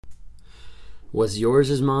What's yours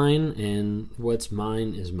is mine, and what's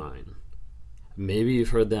mine is mine. Maybe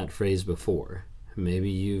you've heard that phrase before. Maybe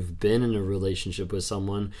you've been in a relationship with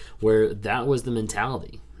someone where that was the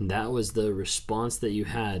mentality. That was the response that you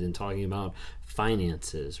had in talking about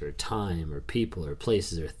finances or time or people or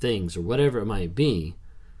places or things or whatever it might be.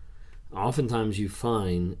 Oftentimes you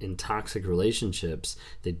find in toxic relationships,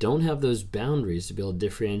 they don't have those boundaries to be able to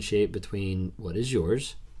differentiate between what is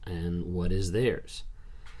yours and what is theirs.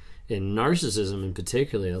 In narcissism in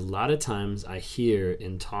particular, a lot of times I hear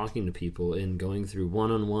in talking to people, in going through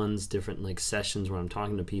one-on-ones, different sessions where I'm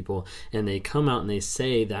talking to people, and they come out and they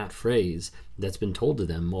say that phrase that's been told to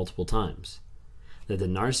them multiple times. That the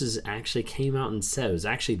narcissist actually came out and said, it was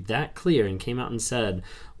actually that clear, and came out and said,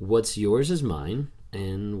 what's yours is mine,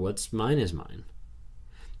 and what's mine is mine.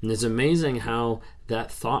 And it's amazing how that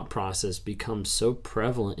thought process becomes so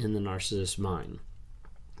prevalent in the narcissist's mind.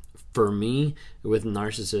 For me, with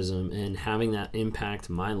narcissism and having that impact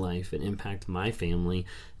my life and impact my family,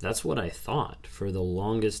 that's what I thought for the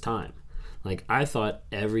longest time. I thought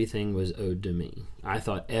everything was owed to me. I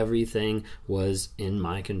thought everything was in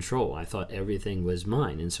my control. I thought everything was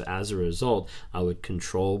mine. And so as a result, I would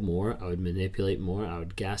control more, I would manipulate more, I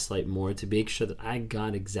would gaslight more to make sure that I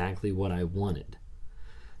got exactly what I wanted.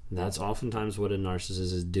 That's oftentimes what a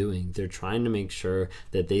narcissist is doing. They're trying to make sure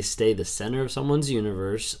that they stay the center of someone's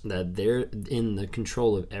universe, that they're in the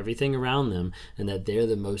control of everything around them, and that they're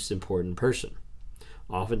the most important person.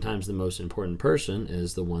 Oftentimes the most important person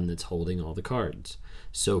is the one that's holding all the cards.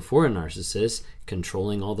 So for a narcissist,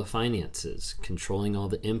 controlling all the finances, controlling all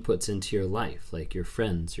the inputs into your life, like your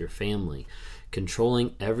friends, your family,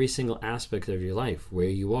 controlling every single aspect of your life, where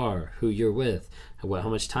you are, who you're with, how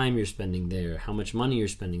much time you're spending there, how much money you're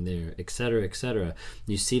spending there, etc., etc.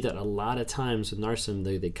 You see that a lot of times with narcissism,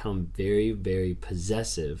 they become very, very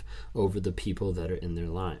possessive over the people that are in their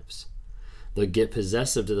lives. They'll get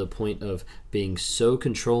possessive to the point of being so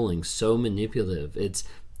controlling, so manipulative. It's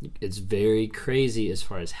very crazy as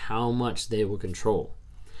far as how much they will control.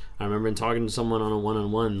 I remember in talking to someone on a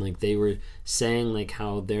one-on-one, they were saying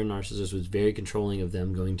how their narcissist was very controlling of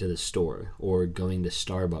them going to the store or going to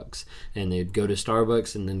Starbucks. And they'd go to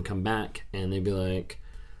Starbucks and then come back and they'd be like,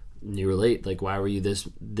 you were late. Why were you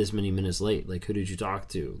this many minutes late? Who did you talk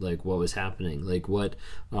to? What was happening? What,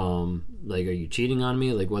 are you cheating on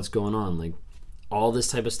me? What's going on? All this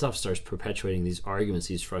type of stuff starts perpetuating these arguments,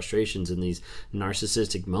 these frustrations, and these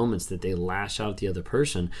narcissistic moments that they lash out at the other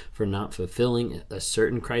person for not fulfilling a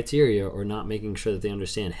certain criteria or not making sure that they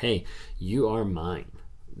understand, hey, you are mine.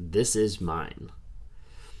 This is mine.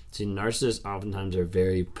 See, narcissists oftentimes are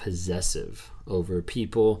very possessive over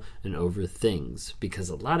people and over things because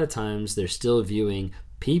a lot of times they're still viewing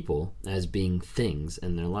people as being things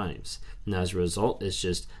in their lives. And as a result, it's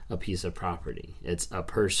just a piece of property. It's a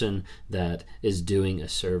person that is doing a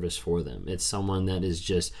service for them. It's someone that is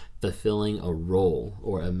just fulfilling a role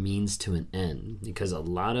or a means to an end, because a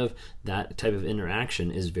lot of that type of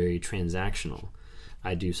interaction is very transactional.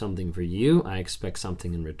 I do something for you, I expect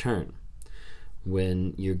something in return.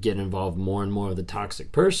 When you get involved more and more with the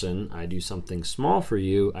toxic person, I do something small for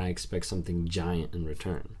you, I expect something giant in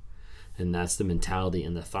return. And that's the mentality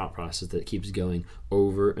and the thought process that keeps going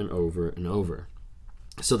over and over and over.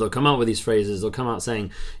 So they'll come out with these phrases. They'll come out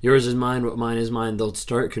saying, yours is mine, what mine is mine. They'll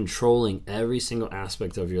start controlling every single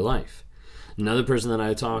aspect of your life. Another person that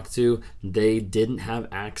I talked to, they didn't have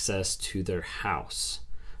access to their house.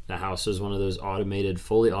 The house was one of those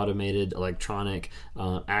fully automated electronic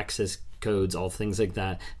access codes, all things like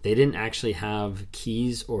that. They didn't actually have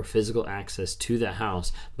keys or physical access to the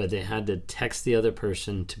house, but they had to text the other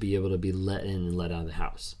person to be able to be let in and let out of the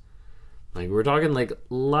house. We're talking a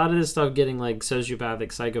lot of this stuff getting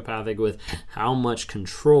sociopathic, psychopathic with how much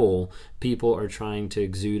control people are trying to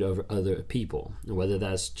exude over other people. Whether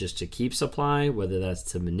that's just to keep supply, whether that's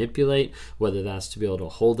to manipulate, whether that's to be able to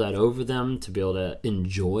hold that over them, to be able to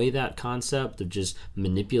enjoy that concept of just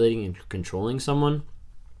manipulating and controlling someone.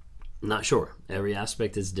 Not sure. Every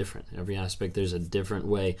aspect is different. Every aspect, there's a different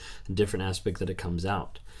way, a different aspect that it comes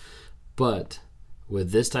out. But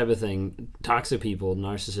with this type of thing, toxic people,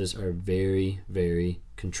 narcissists are very, very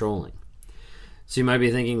controlling. So you might be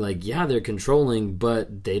thinking yeah, they're controlling,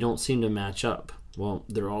 but they don't seem to match up. Well,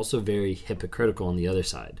 they're also very hypocritical on the other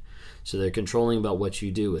side. So they're controlling about what you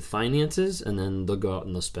do with finances, and then they'll go out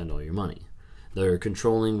and they'll spend all your money. They're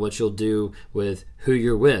controlling what you'll do with who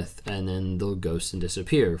you're with, and then they'll ghost and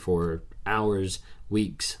disappear for hours,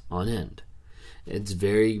 weeks on end. It's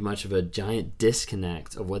very much of a giant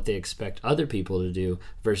disconnect of what they expect other people to do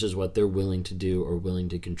versus what they're willing to do or willing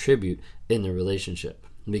to contribute in the relationship.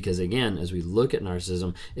 Because again, as we look at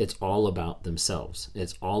narcissism, it's all about themselves.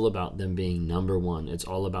 It's all about them being number one. It's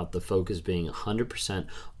all about the focus being 100%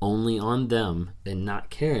 only on them and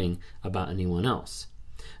not caring about anyone else.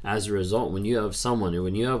 As a result, when you have someone, or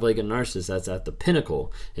when you have like a narcissist that's at the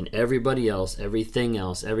pinnacle and everybody else, everything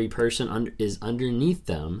else, every person is underneath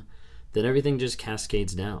them, then everything just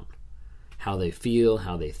cascades down. How they feel,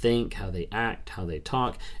 how they think, how they act, how they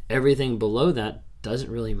talk, everything below that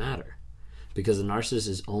doesn't really matter. Because the narcissist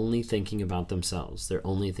is only thinking about themselves. They're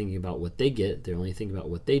only thinking about what they get. They're only thinking about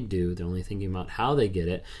what they do. They're only thinking about how they get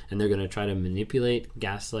it. And they're going to try to manipulate,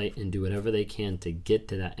 gaslight, and do whatever they can to get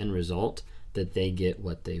to that end result that they get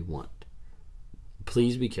what they want.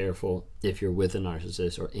 Please be careful if you're with a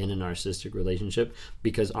narcissist or in a narcissistic relationship,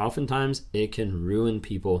 because oftentimes it can ruin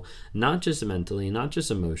people, not just mentally, not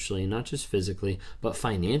just emotionally, not just physically, but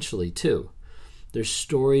financially too. There's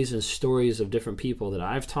stories and stories of different people that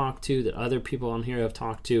I've talked to, that other people on here have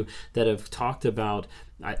talked to, that have talked about,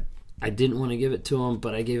 I didn't want to give it to him,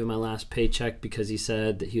 but I gave him my last paycheck because he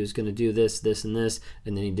said that he was going to do this, this, and this,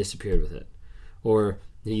 and then he disappeared with it. Or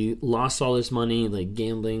he lost all this money, like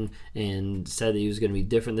gambling, and said that he was going to be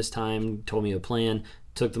different this time, told me a plan,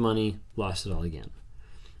 took the money, lost it all again.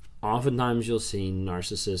 Oftentimes you'll see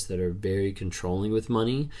narcissists that are very controlling with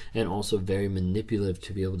money and also very manipulative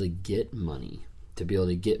to be able to get money. To be able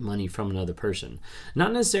to get money from another person.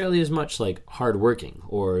 Not necessarily as much like hardworking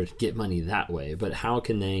or get money that way, but how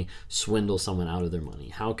can they swindle someone out of their money?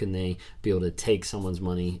 How can they be able to take someone's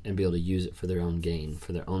money and be able to use it for their own gain,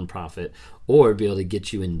 for their own profit, or be able to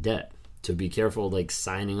get you in debt? To be careful, like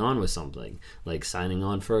signing on with something, like signing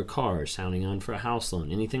on for a car, signing on for a house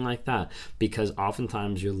loan, anything like that, because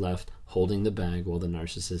oftentimes you're left holding the bag while the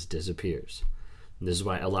narcissist disappears. This is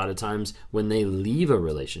why a lot of times when they leave a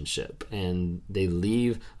relationship and they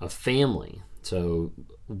leave a family, so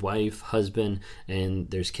wife, husband, and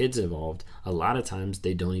there's kids involved, a lot of times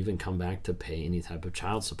they don't even come back to pay any type of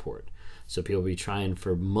child support. So people be trying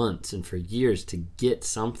for months and for years to get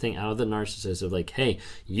something out of the narcissist of like, hey,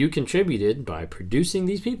 you contributed by producing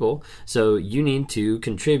these people, so you need to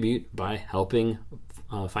contribute by helping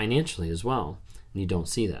financially as well. And you don't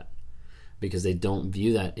see that, because they don't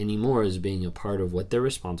view that anymore as being a part of what they're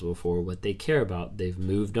responsible for, what they care about. They've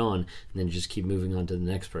moved on, and then just keep moving on to the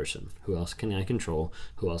next person. Who else can I control?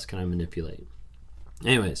 Who else can I manipulate?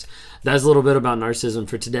 Anyways, that's a little bit about narcissism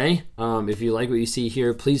for today. If you like what you see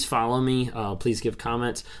here, please follow me. Please give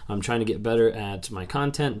comments. I'm trying to get better at my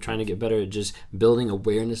content. I'm trying to get better at just building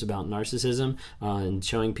awareness about narcissism and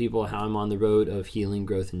showing people how I'm on the road of healing,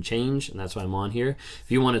 growth, and change. And that's why I'm on here. If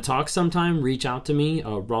you want to talk sometime, reach out to me,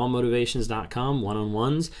 rawmotivations.com,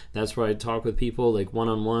 one-on-ones. That's where I talk with people like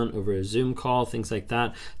one-on-one over a Zoom call, things like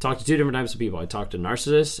that. Talk to two different types of people. I talk to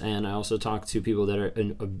narcissists, and I also talk to people that are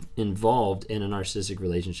involved in a narcissistic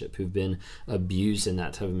relationship, who've been abused in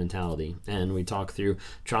that type of mentality. And we talk through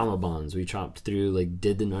trauma bonds. We talked through like,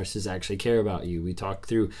 did the narcissist actually care about you? We talk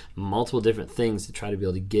through multiple different things to try to be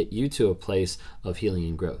able to get you to a place of healing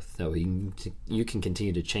and growth, that you can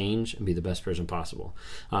continue to change and be the best person possible.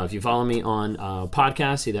 If you follow me on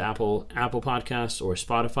podcasts, either Apple Podcasts or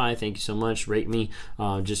Spotify, thank you so much. Rate me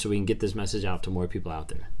just so we can get this message out to more people out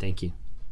there. Thank you.